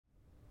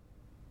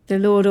The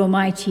Lord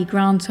Almighty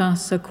grant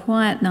us a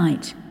quiet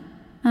night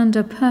and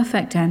a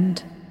perfect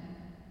end.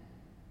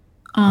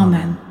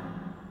 Amen.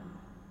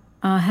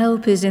 Our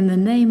help is in the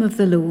name of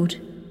the Lord,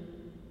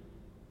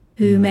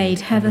 who made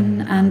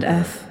heaven and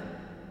earth.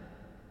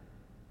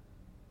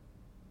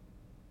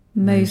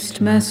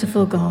 Most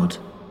merciful God,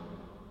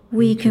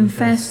 we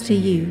confess to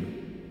you,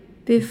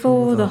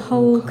 before the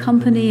whole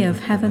company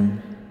of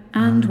heaven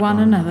and one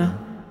another,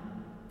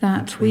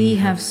 that we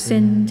have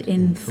sinned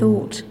in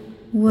thought,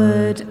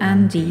 word,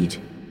 and deed,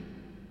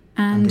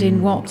 and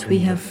in what we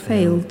have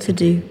failed to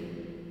do.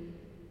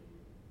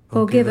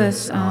 Forgive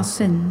us our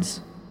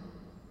sins,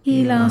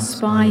 heal us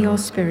by your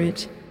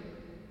Spirit,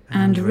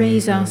 and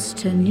raise us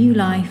to new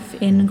life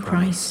in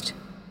Christ.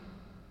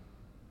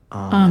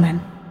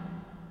 Amen.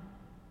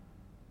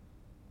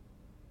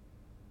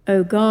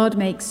 O God,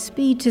 make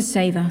speed to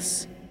save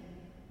us.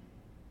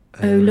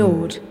 O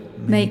Lord,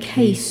 make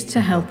haste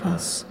to help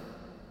us.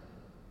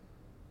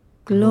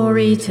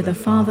 Glory to the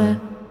Father,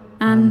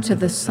 and to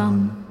the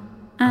Son,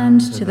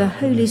 and to the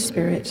Holy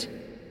Spirit,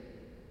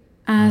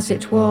 as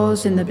it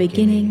was in the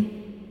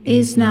beginning,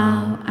 is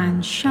now,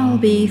 and shall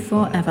be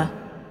forever.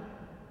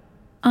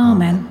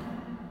 Amen.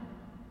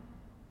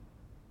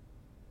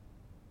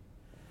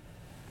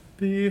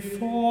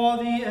 Before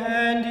the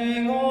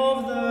ending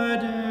of the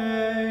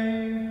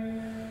day,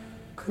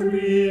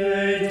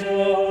 Creator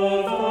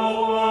of the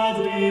world,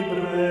 we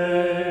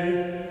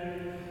pray,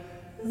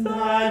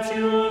 that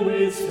you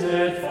with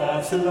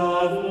steadfast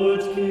love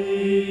would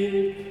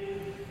keep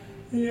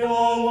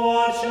your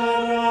watch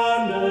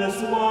around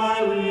us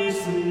while we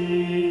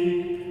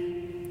sleep.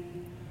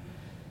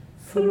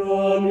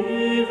 From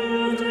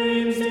evil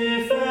dreams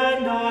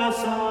defend our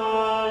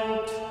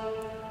sight,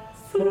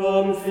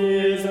 from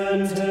fears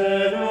and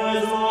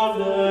terrors of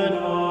the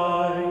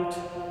night.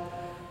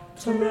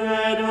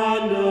 Tread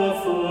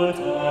underfoot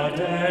our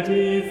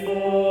deadly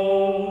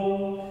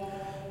foe,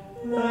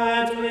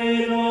 that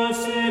we no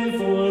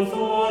sinful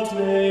thought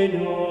may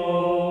know.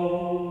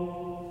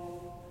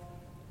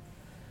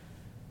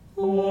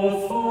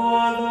 O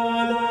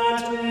Father,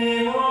 that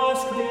we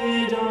ask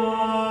thee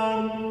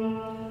done,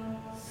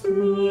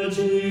 through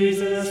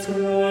Jesus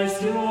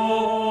Christ, your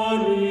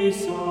only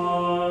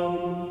Son,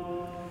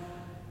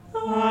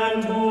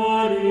 and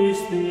Holy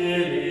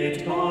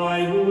Spirit,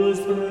 by whose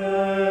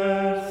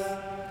breath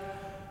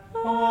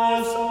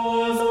our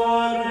souls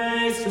are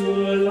raised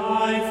to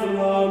life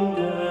from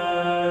death.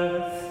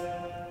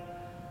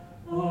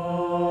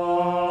 Amen.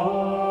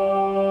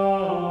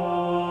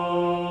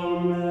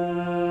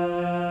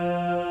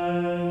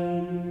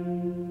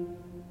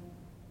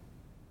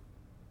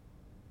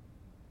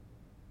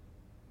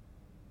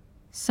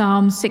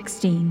 Psalm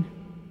 16.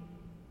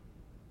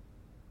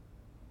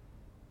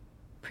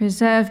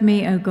 Preserve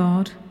me, O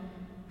God,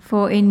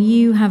 for in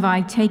you have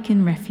I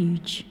taken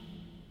refuge.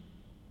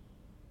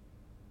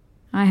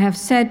 I have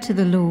said to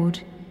the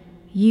Lord,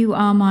 you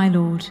are my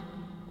Lord,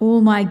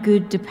 all my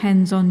good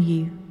depends on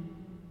you.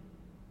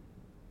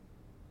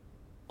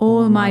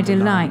 All my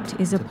delight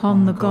is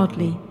upon the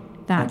godly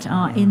that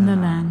are in the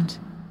land,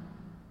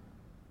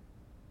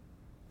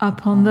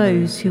 upon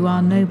those who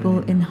are noble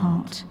in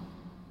heart.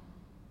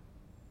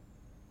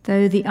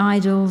 Though the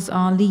idols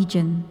are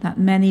legion that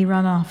many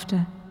run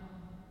after,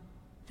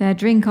 their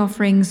drink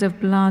offerings of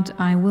blood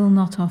I will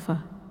not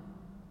offer,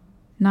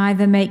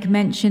 neither make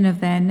mention of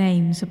their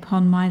names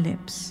upon my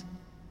lips.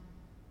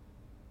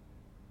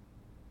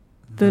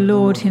 The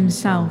Lord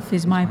himself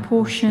is my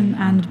portion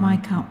and my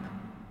cup.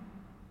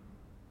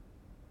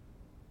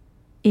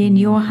 In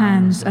your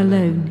hands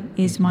alone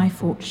is my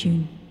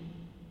fortune.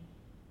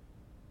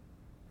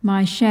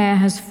 My share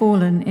has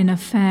fallen in a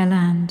fair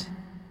land.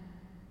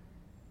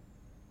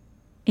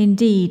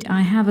 Indeed,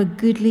 I have a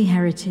goodly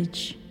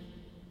heritage.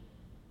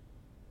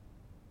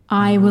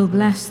 I will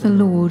bless the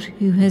Lord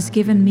who has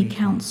given me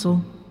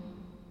counsel.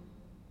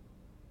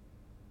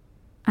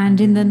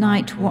 And in the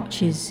night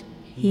watches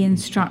he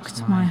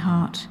instructs my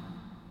heart.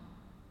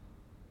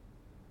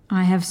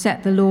 I have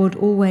set the Lord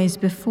always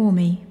before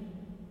me.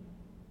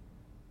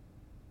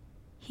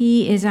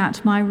 He is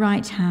at my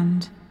right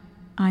hand,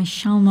 I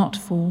shall not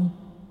fall.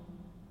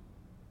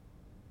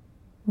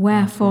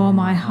 Wherefore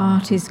my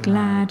heart is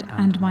glad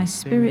and my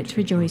spirit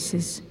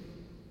rejoices.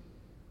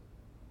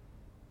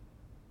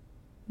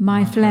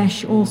 My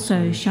flesh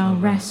also shall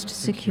rest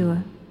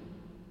secure.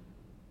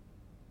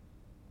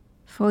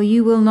 For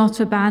you will not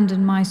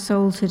abandon my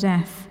soul to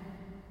death,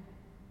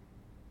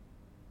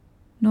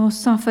 nor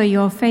suffer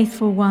your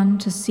faithful one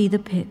to see the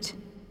pit.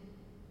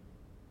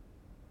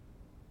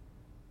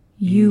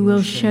 You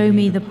will show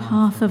me the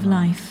path of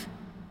life.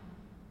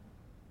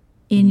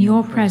 In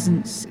your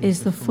presence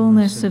is the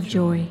fullness of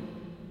joy,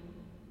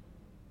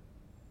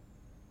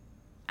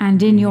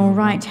 and in your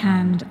right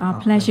hand are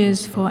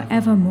pleasures for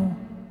evermore.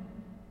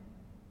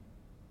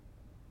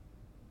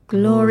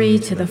 Glory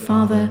to the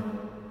Father,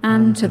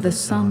 and to the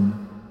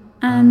Son,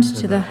 and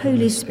to the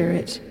Holy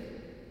Spirit,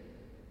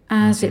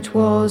 as it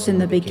was in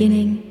the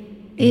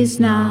beginning, is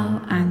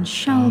now, and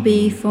shall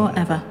be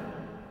forever.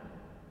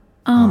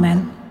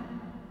 Amen.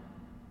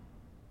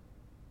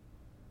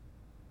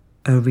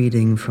 A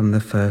reading from the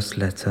first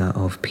letter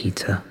of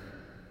Peter.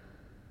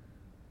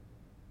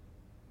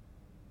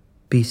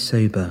 Be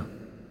sober,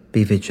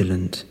 be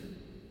vigilant,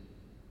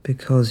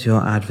 because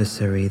your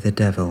adversary the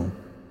devil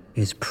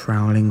is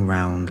prowling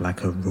round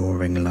like a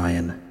roaring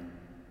lion,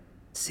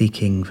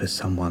 seeking for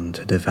someone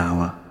to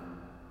devour.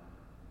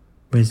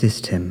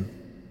 Resist him,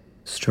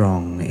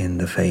 strong in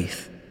the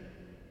faith.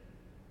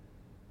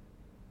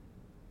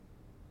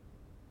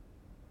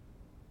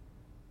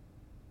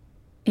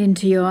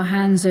 Into your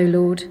hands, O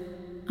Lord,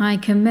 I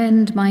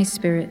commend my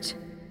spirit.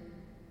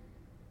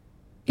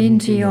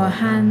 Into your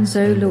hands,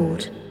 O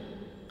Lord,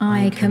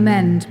 I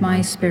commend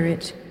my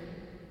spirit.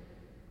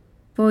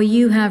 For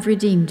you have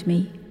redeemed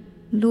me,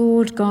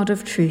 Lord God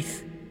of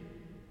truth.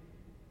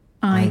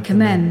 I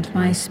commend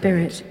my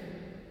spirit.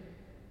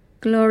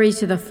 Glory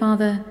to the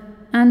Father,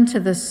 and to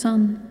the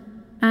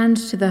Son, and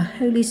to the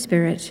Holy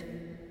Spirit.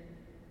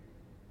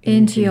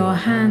 Into your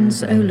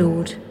hands, O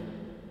Lord,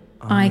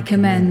 I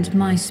commend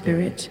my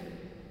spirit.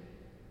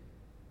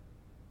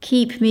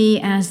 Keep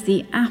me as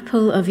the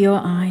apple of your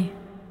eye.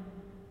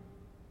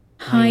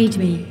 Hide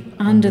me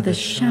under the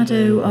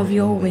shadow of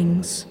your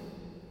wings.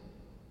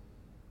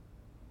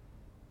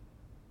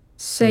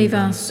 Save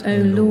us, O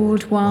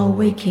Lord, while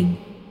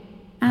waking,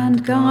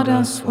 and guard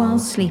us while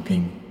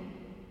sleeping,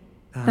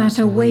 that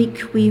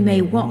awake we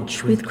may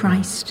watch with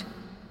Christ,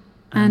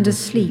 and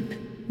asleep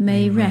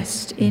may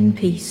rest in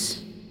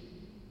peace.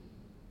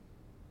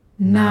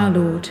 Now,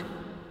 Lord,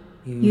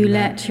 you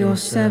let your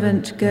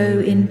servant go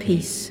in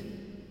peace.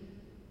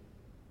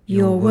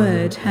 Your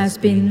word has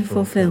been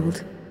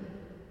fulfilled.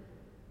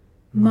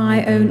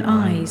 My own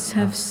eyes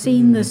have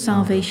seen the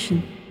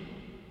salvation,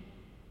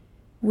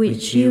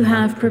 which you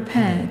have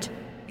prepared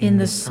in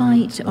the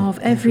sight of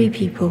every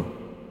people,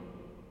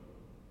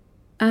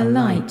 a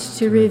light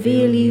to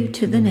reveal you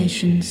to the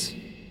nations,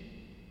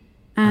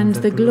 and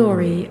the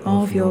glory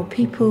of your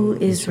people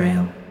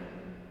Israel.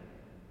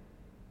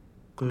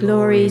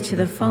 Glory to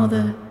the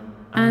Father,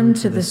 and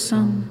to the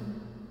Son,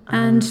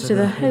 and to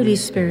the Holy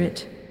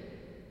Spirit,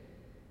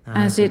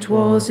 as it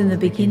was in the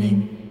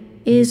beginning,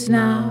 is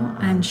now,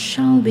 and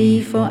shall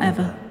be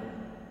forever.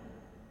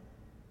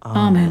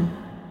 Amen.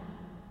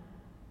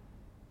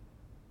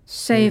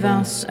 Save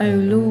us, O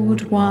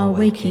Lord, while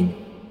waking,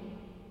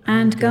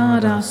 and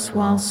guard us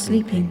while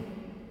sleeping,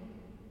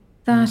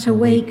 that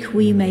awake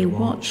we may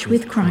watch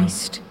with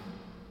Christ,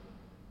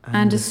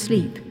 and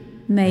asleep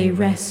may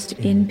rest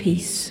in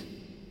peace.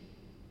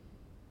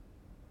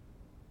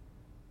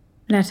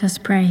 Let us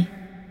pray.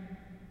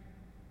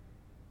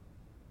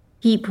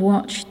 Keep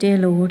watch, dear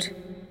Lord,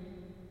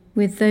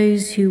 with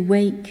those who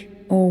wake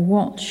or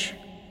watch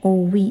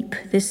or weep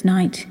this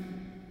night,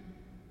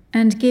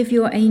 and give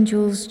your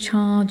angels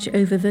charge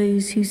over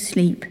those who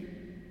sleep.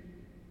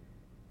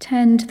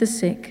 Tend the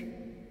sick,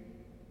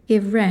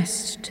 give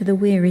rest to the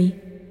weary,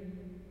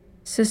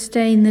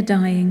 sustain the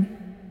dying,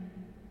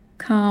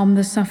 calm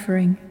the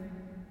suffering,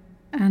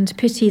 and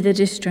pity the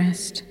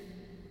distressed,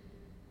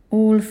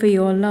 all for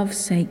your love's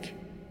sake,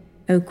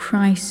 O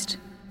Christ,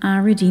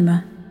 our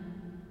Redeemer.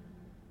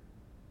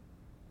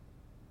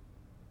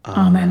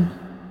 Amen.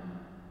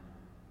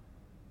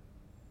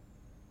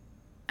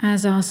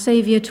 As our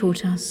Saviour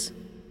taught us,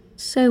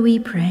 so we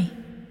pray.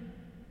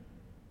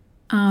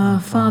 Our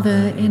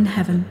Father in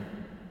heaven,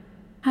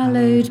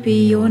 hallowed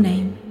be your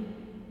name.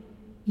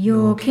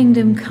 Your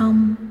kingdom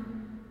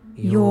come,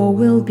 your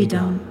will be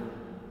done,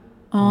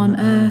 on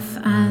earth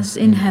as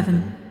in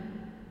heaven.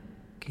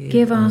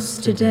 Give us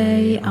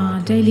today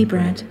our daily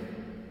bread.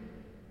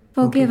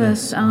 Forgive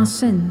us our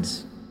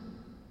sins,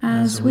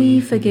 as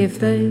we forgive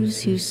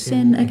those who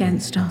sin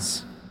against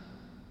us.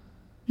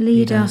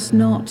 Lead us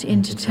not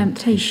into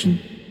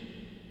temptation,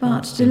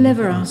 but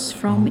deliver us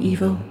from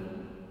evil.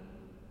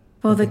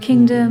 For the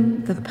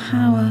kingdom, the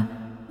power,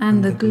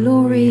 and the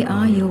glory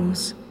are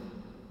yours,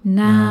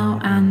 now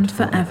and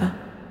forever.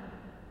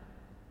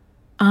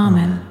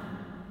 Amen.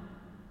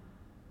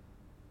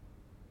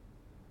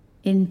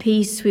 In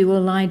peace we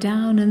will lie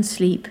down and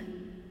sleep.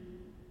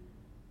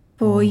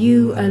 For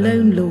you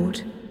alone,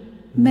 Lord,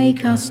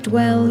 make us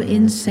dwell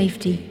in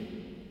safety.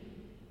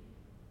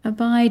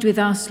 Abide with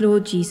us,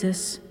 Lord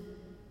Jesus,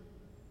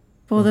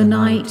 for the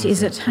night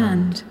is at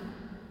hand,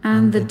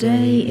 and the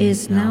day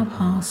is now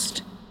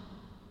past.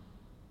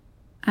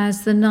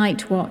 As the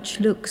night watch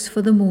looks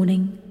for the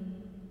morning,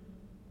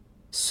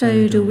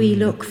 so do we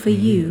look for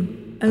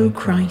you, O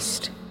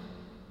Christ.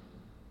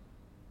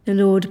 The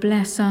Lord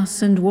bless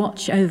us and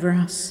watch over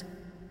us.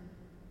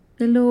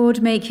 The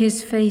Lord make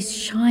his face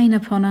shine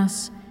upon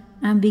us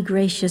and be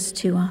gracious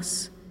to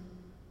us.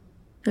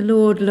 The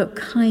Lord look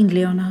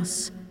kindly on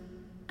us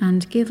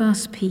and give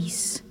us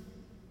peace.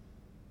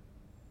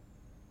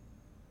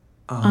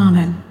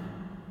 Amen.